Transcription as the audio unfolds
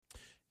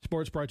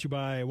Sports brought to you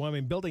by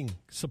Wyoming Building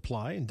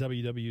Supply and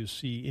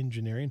WWC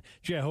Engineering.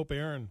 Gee, I hope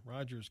Aaron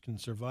Rodgers can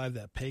survive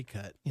that pay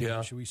cut.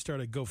 Should we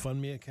start a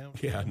GoFundMe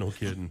account? Yeah, no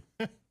kidding.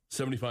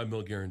 75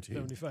 mil guarantee.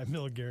 75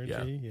 mil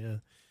guarantee, yeah.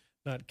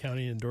 Not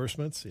counting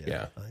endorsements.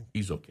 Yeah,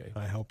 he's okay.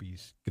 I hope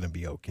he's going to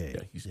be okay.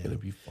 Yeah, he's going to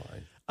be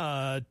fine.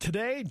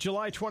 Today,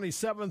 July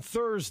 27th,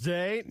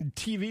 Thursday,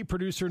 TV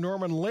producer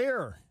Norman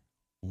Lear,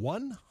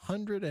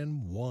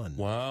 101.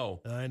 Wow.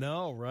 I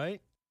know,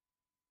 right?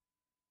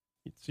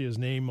 You'd see his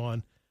name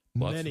on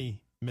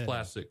many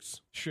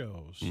classics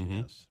shows.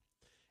 Mm-hmm. Yes.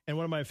 And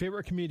one of my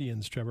favorite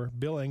comedians, Trevor,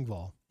 Bill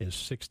Engvall, is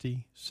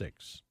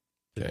 66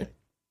 today. Okay.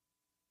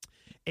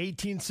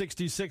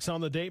 1866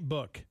 on the date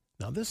book.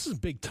 Now, this is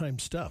big-time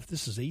stuff.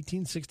 This is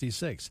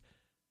 1866.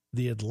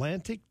 The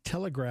Atlantic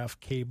Telegraph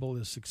cable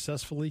is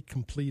successfully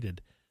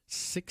completed,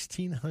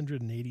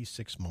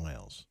 1,686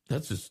 miles.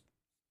 That's just,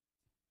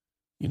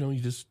 you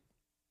just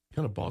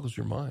kind of boggles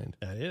your mind.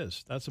 That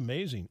is. That's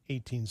amazing,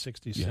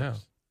 1866.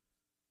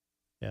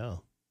 Yeah.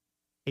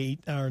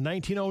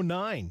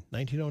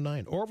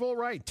 1909. Orville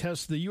Wright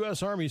tests the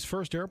U.S. Army's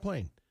first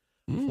airplane,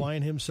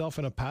 flying himself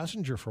and a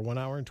passenger for 1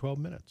 hour and 12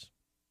 minutes.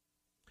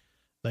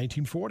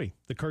 1940,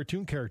 the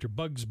cartoon character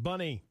Bugs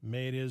Bunny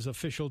made his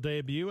official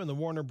debut in the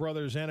Warner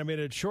Brothers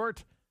animated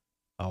short,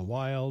 A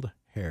Wild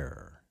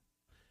Hare.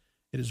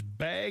 It is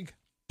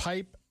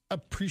Bagpipe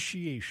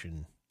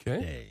Appreciation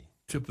Day.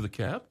 Tip of the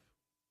cap?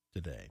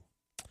 Today.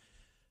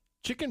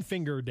 Chicken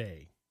Finger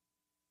Day.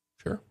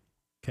 Sure.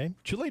 Okay.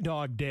 Chili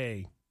Dog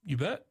Day. You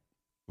bet.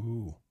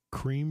 Ooh.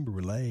 Cream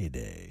Brulee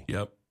Day.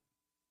 Yep.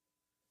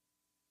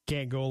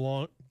 Can't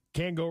go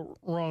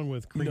wrong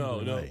with cream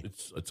brulee. No,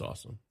 it's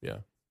awesome. Yeah.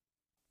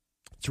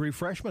 It's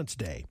Refreshments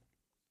Day.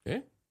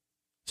 Okay.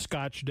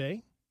 Scotch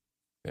Day.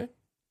 Okay.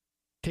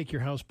 Take your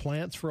house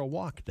plants for a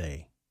walk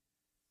day.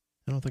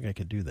 I don't think I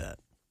could do that.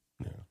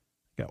 Yeah.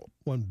 Got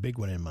one big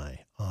one in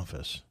my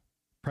office.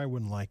 Probably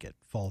wouldn't like it.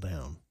 Fall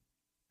down.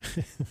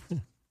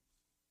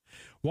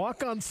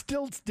 Walk on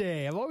Stilts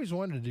Day. I've always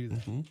wanted to do that.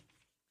 Mm-hmm.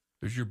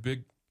 There's your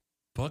big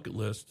bucket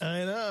list.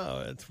 I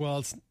know.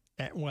 We'll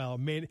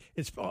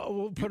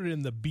put it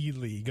in the B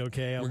League,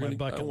 okay, on my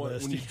bucket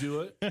list. When you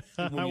do it,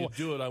 I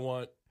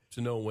want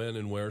to know when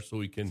and where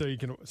so I can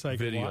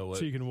video it.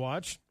 So you can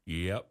watch?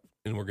 Yep.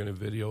 And we're going to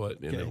video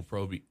it, and it'll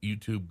probably be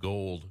YouTube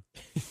gold.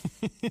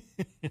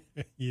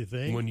 You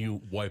think? When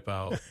you wipe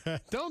out.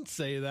 Don't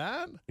say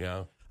that.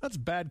 Yeah. That's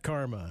bad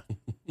karma.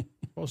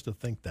 Supposed to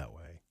think that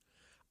way.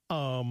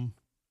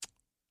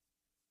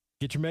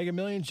 Get your Mega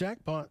Millions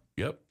jackpot.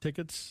 Yep.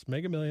 Tickets,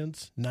 Mega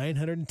Millions,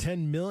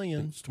 $910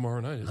 million. It's tomorrow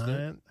night, isn't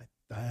it?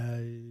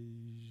 I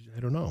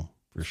don't know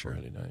for sure.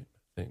 Friday night,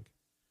 I think.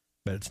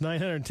 But it's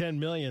 $910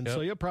 million, yep.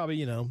 So you'll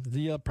probably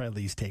at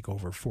least take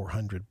over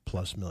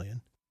 $400+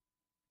 million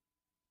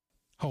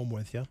home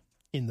with you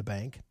in the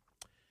bank.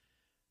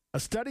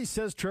 A study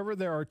says, Trevor,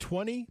 there are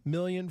 20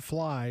 million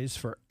flies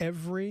for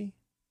every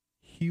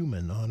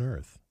human on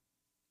Earth.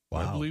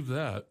 Wow. I believe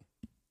that.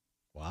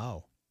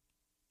 Wow.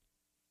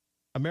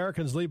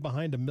 Americans leave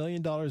behind $1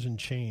 million in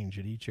change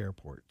at each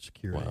airport.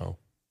 Security. Wow.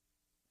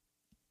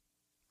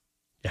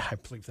 Yeah, I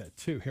believe that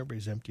too.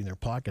 Everybody's emptying their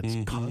pockets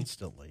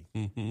constantly.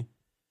 Mm-hmm.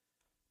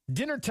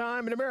 Dinner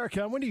time in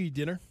America. When do you eat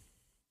dinner?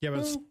 You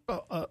have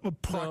an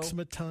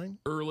approximate time?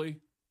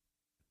 Early.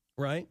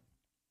 Right?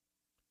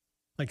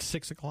 Like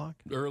 6 o'clock?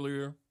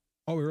 Earlier.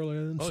 Oh,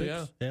 earlier than 6?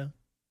 Yeah. Yeah.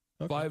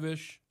 Okay.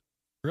 5-ish.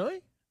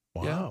 Really?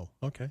 Wow.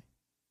 Yeah. Okay.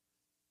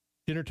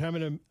 Dinner time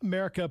in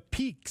America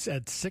peaks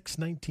at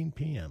 6:19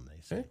 p.m.,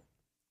 they say. Okay.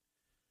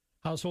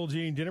 Households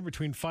eating dinner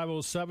between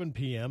 5:07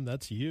 p.m.,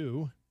 that's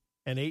you,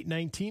 and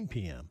 8:19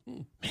 p.m.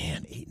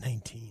 Man,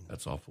 8:19.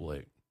 That's awful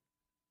late.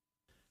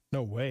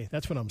 No way.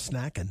 That's when I'm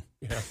snacking.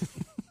 Yeah.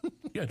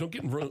 Yeah, don't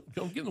get in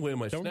the way of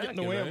my snack. Don't get in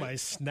the way of my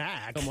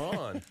snack. Come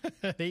on.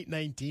 At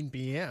 8:19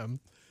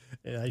 p.m.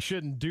 I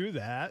shouldn't do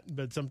that,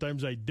 but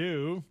sometimes I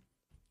do.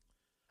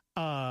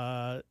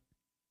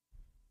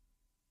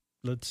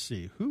 Let's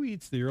see. Who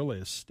eats the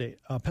earliest?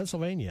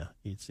 Pennsylvania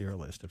eats the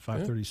earliest at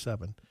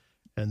 5:37.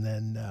 And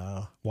then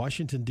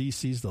Washington,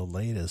 D.C. is the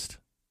latest,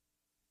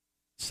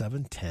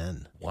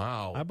 7:10.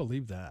 Wow. I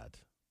believe that.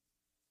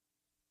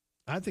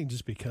 I think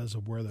just because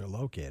of where they're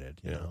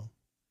located, you know.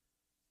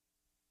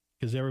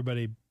 Because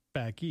everybody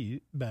back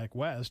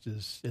west,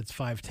 it's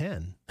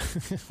 5:10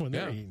 when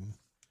they're eating,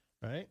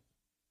 right?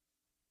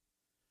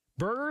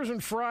 Burgers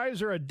and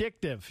fries are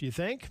addictive, you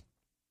think?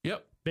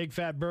 Yep. Big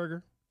fat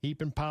burger,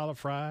 heaping pile of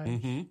fries.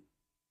 Mm-hmm.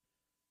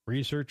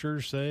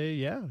 Researchers say,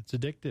 it's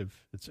addictive.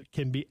 It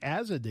can be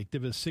as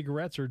addictive as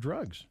cigarettes or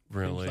drugs.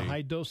 Really? The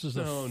high doses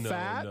of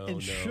fat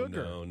and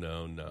sugar.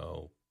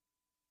 No.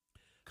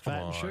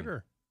 Fat and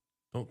sugar.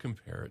 Don't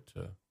compare it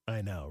to.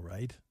 I know,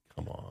 right?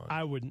 Come on.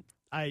 I wouldn't.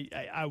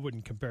 I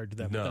wouldn't compare it to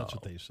that, but that's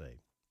what they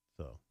say.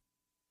 So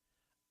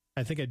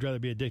I think I'd rather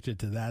be addicted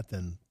to that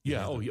than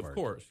of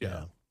course.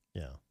 Yeah.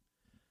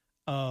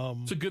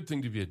 It's a good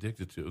thing to be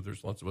addicted to.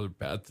 There's lots of other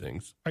bad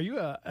things. Are you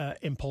a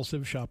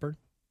impulsive shopper?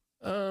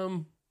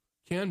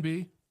 Can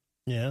be.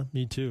 Yeah,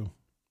 me too.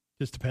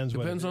 Just depends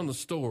on the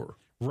store.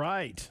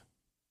 Right.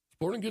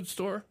 Sporting goods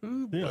store.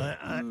 Ooh, yeah,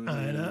 I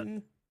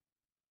know.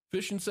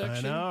 Fishing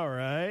section. I know,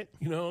 right?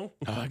 You know?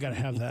 Oh, I got to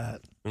have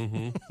that.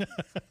 Mm-hmm.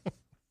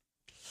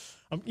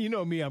 You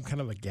know me, I'm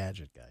kind of a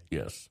gadget guy.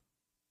 Yes.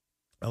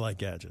 I like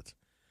gadgets.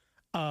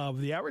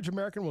 The average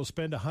American will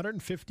spend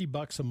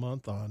 $150 a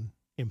month on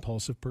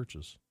impulsive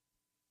purchase.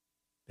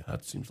 Yeah,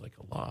 that seems like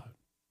a lot.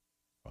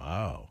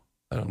 Wow.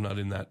 I'm not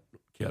in that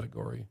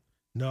category.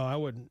 No, I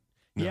wouldn't.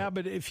 No. Yeah,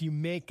 but if you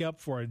make up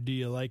for it, do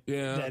you like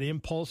that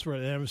impulse where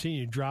I've seen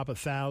you drop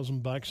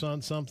 $1,000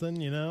 on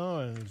something, you know?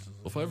 And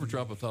well, if I ever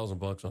drop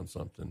 $1,000 on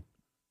something,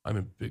 I'm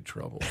in big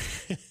trouble.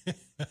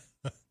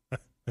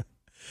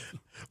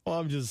 Well,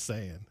 I'm just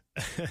saying,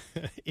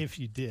 if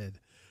you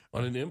did.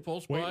 On an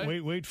impulse buy?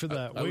 Wait for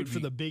that. Wait for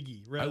the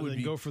biggie. Rather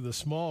than go for the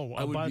small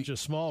one, a bunch of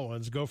small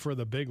ones, go for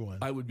the big one.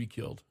 I would be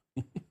killed.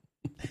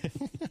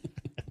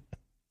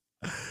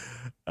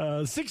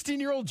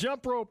 16-year-old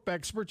jump rope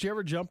expert. You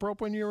ever jump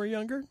rope when you were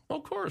younger?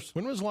 Of course.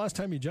 When was the last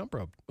time you jump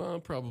roped?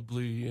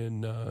 Probably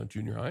in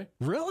junior high.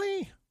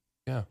 Really?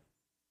 Yeah.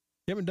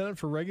 You haven't done it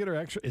for regular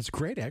exercise? It's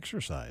great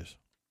exercise.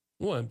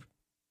 Well,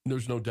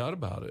 there's no doubt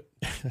about it.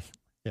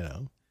 You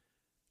know,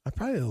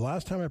 the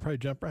last time I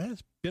jumped rope,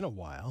 it's been a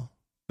while,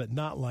 but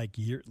not like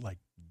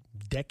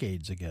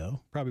decades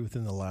ago. Probably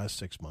within the last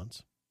 6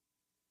 months.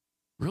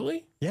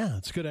 Really? Yeah,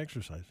 it's good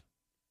exercise.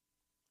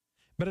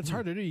 But it's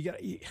hard to do.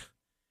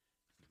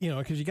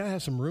 Because you got to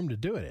have some room to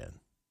do it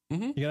in.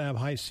 Mm-hmm. You got to have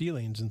high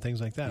ceilings and things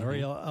like that, or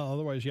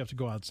otherwise you have to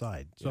go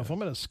outside. So if I'm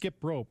going to skip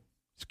rope,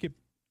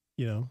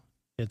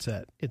 it's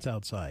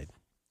outside.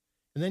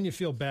 And then you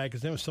feel bad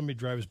because then when somebody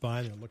drives by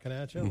and they're looking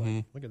at you,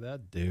 like, look at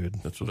that dude.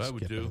 That's what I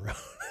would do.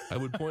 I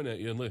would point at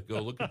you and look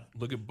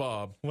at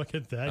Bob. Look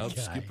at that out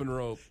guy. Skipping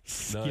rope.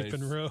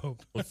 Skipping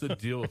rope. What's the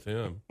deal with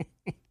him?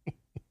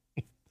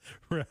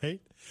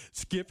 Right?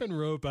 Skipping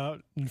rope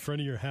out in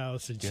front of your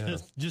house and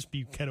just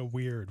be kind of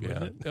weird,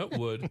 wouldn't it? That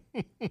would.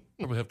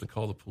 Probably have to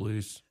call the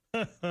police.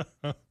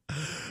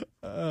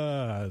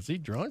 Is he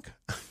drunk?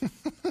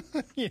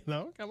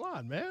 Come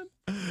on, man.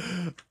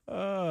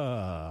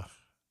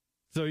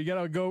 So you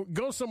got to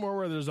go somewhere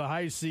where there's a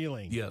high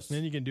ceiling. Yes.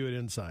 Then you can do it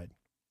inside.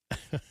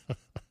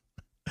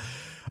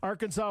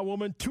 Arkansas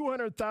woman,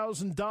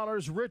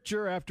 $200,000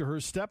 richer after her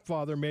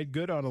stepfather made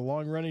good on a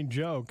long-running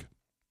joke.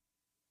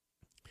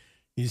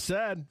 He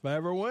said, if I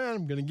ever win,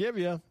 I'm going to give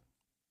you.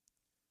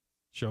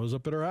 Shows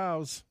up at her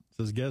house.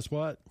 Says, guess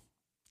what?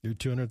 You're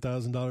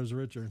 $200,000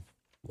 richer.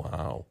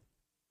 Wow.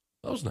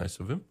 That was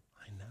nice of him.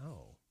 I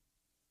know.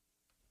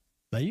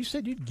 Now, you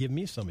said you'd give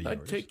me some of yours.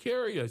 I'd take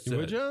care of you, I said.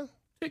 Would you?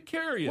 Take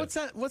care of you. What's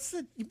that?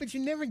 But you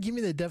never give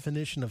me the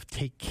definition of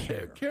take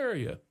care. Take care of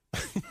you.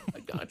 I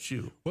got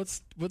you.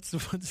 What's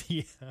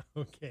yeah,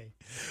 okay.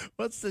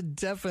 What's the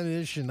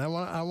definition? I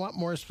want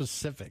more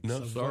specifics.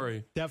 No,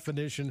 sorry.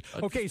 Definition.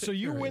 Okay, so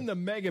you win the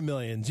Mega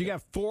Millions. You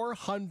got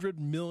 $400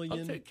 million.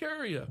 I'll take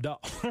care of you.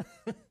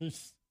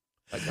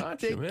 I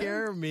got you, man. Take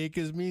care of me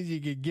because it means you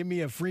could give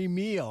me a free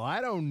meal. I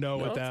don't know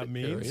what that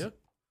means. You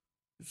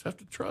just have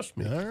to trust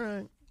me. All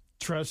right.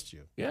 Trust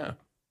you. Yeah.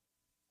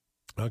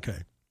 Okay.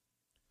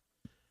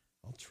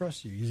 I'll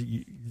trust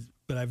you.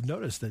 But I've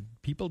noticed that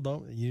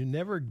people you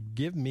never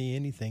give me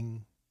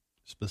anything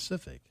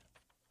specific.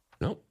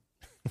 Nope.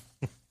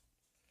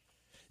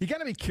 You got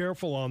to be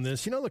careful on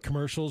this. You know the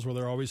commercials where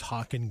they're always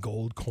hawking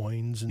gold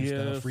coins and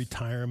stuff,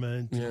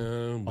 retirement,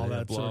 all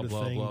that sort of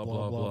thing. Blah,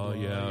 blah, blah.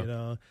 Yeah. You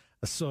know?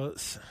 So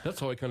that's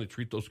how I kind of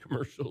treat those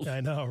commercials. I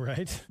know,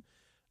 right?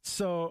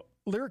 So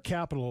Lear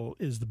Capital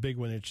is the big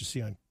one that you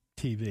see on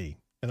TV.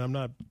 And I'm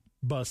not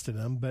busting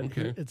them, but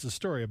it's a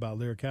story about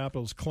Lear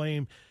Capital's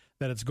claim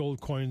that its gold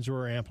coins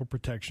were ample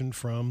protection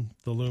from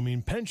the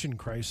looming pension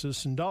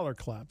crisis and dollar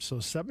collapse. So a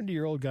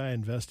 70-year-old guy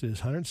invested his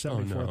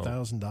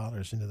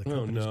 $174,000 into the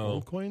company's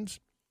gold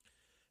coins.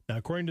 Now,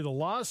 according to the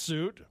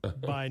lawsuit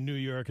by New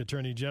York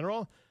Attorney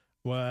General,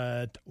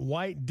 what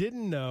White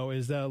didn't know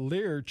is that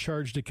Lear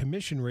charged a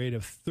commission rate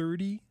of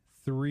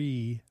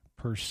 33%.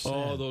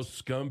 Oh, those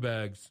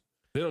scumbags.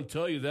 They don't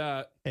tell you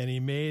that. And he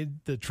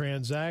made the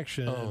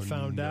transaction and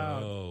found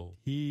out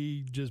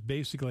he just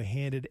basically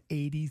handed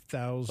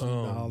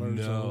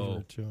 $80,000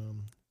 over to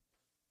him.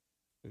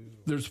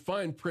 There's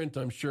fine print,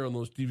 I'm sure, on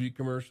those TV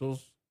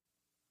commercials.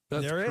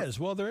 There is.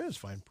 Well, there is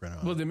fine print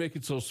on it. Well, they make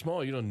it so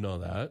small, you don't know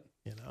that.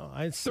 You know,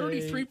 I'd say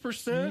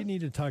 33%? You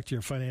need to talk to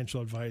your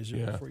financial advisor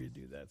before you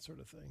do that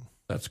sort of thing.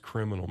 That's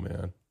criminal,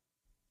 man.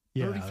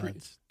 Yeah,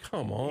 33.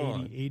 Come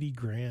on. 80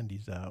 grand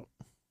he's out.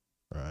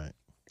 Right.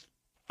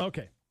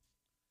 Okay.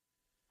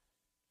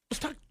 Let's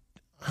talk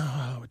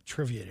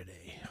trivia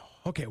today.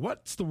 Okay,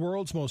 what's the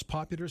world's most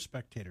popular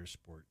spectator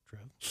sport,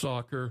 Trev?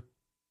 Soccer.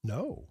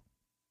 No.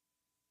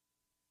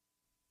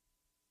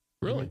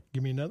 Really?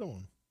 Give me another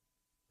one.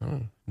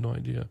 Oh, no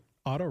idea.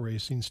 Auto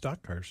racing,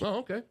 stock cars.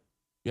 Oh, okay.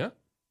 Yeah.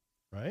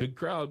 Right? Big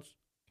crowds.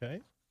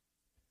 Okay.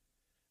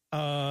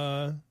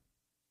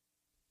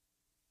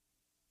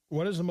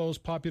 What is the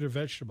most popular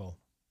vegetable?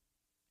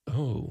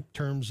 Oh. In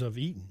terms of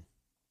eating?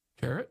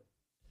 Carrot?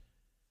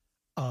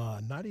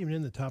 Not even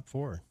in the top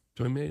 4.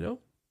 Tomato?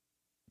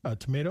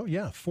 Tomato?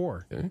 Yeah,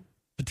 4. Okay.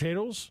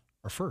 Potatoes?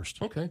 are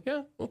first. Okay,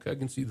 yeah, okay, I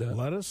can see that.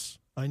 Lettuce,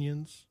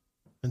 onions,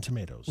 and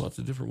tomatoes. Lots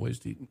of different ways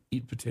to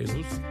eat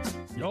potatoes.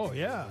 Oh,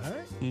 yeah. All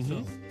right.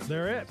 Mm-hmm. So,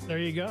 they're it. There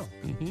you go.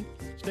 Mm-hmm.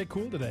 Stay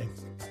cool today.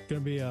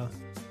 Going to be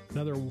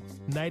another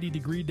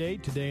 90-degree day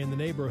today in the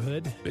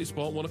neighborhood.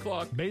 Baseball, 1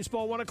 o'clock.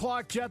 Baseball, 1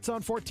 o'clock. Jets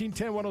on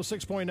 1410,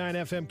 106.9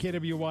 FM,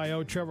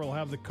 KWYO. Trevor will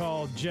have the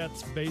call.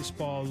 Jets,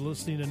 baseball,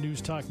 listening to News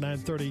Talk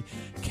 930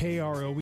 KROE.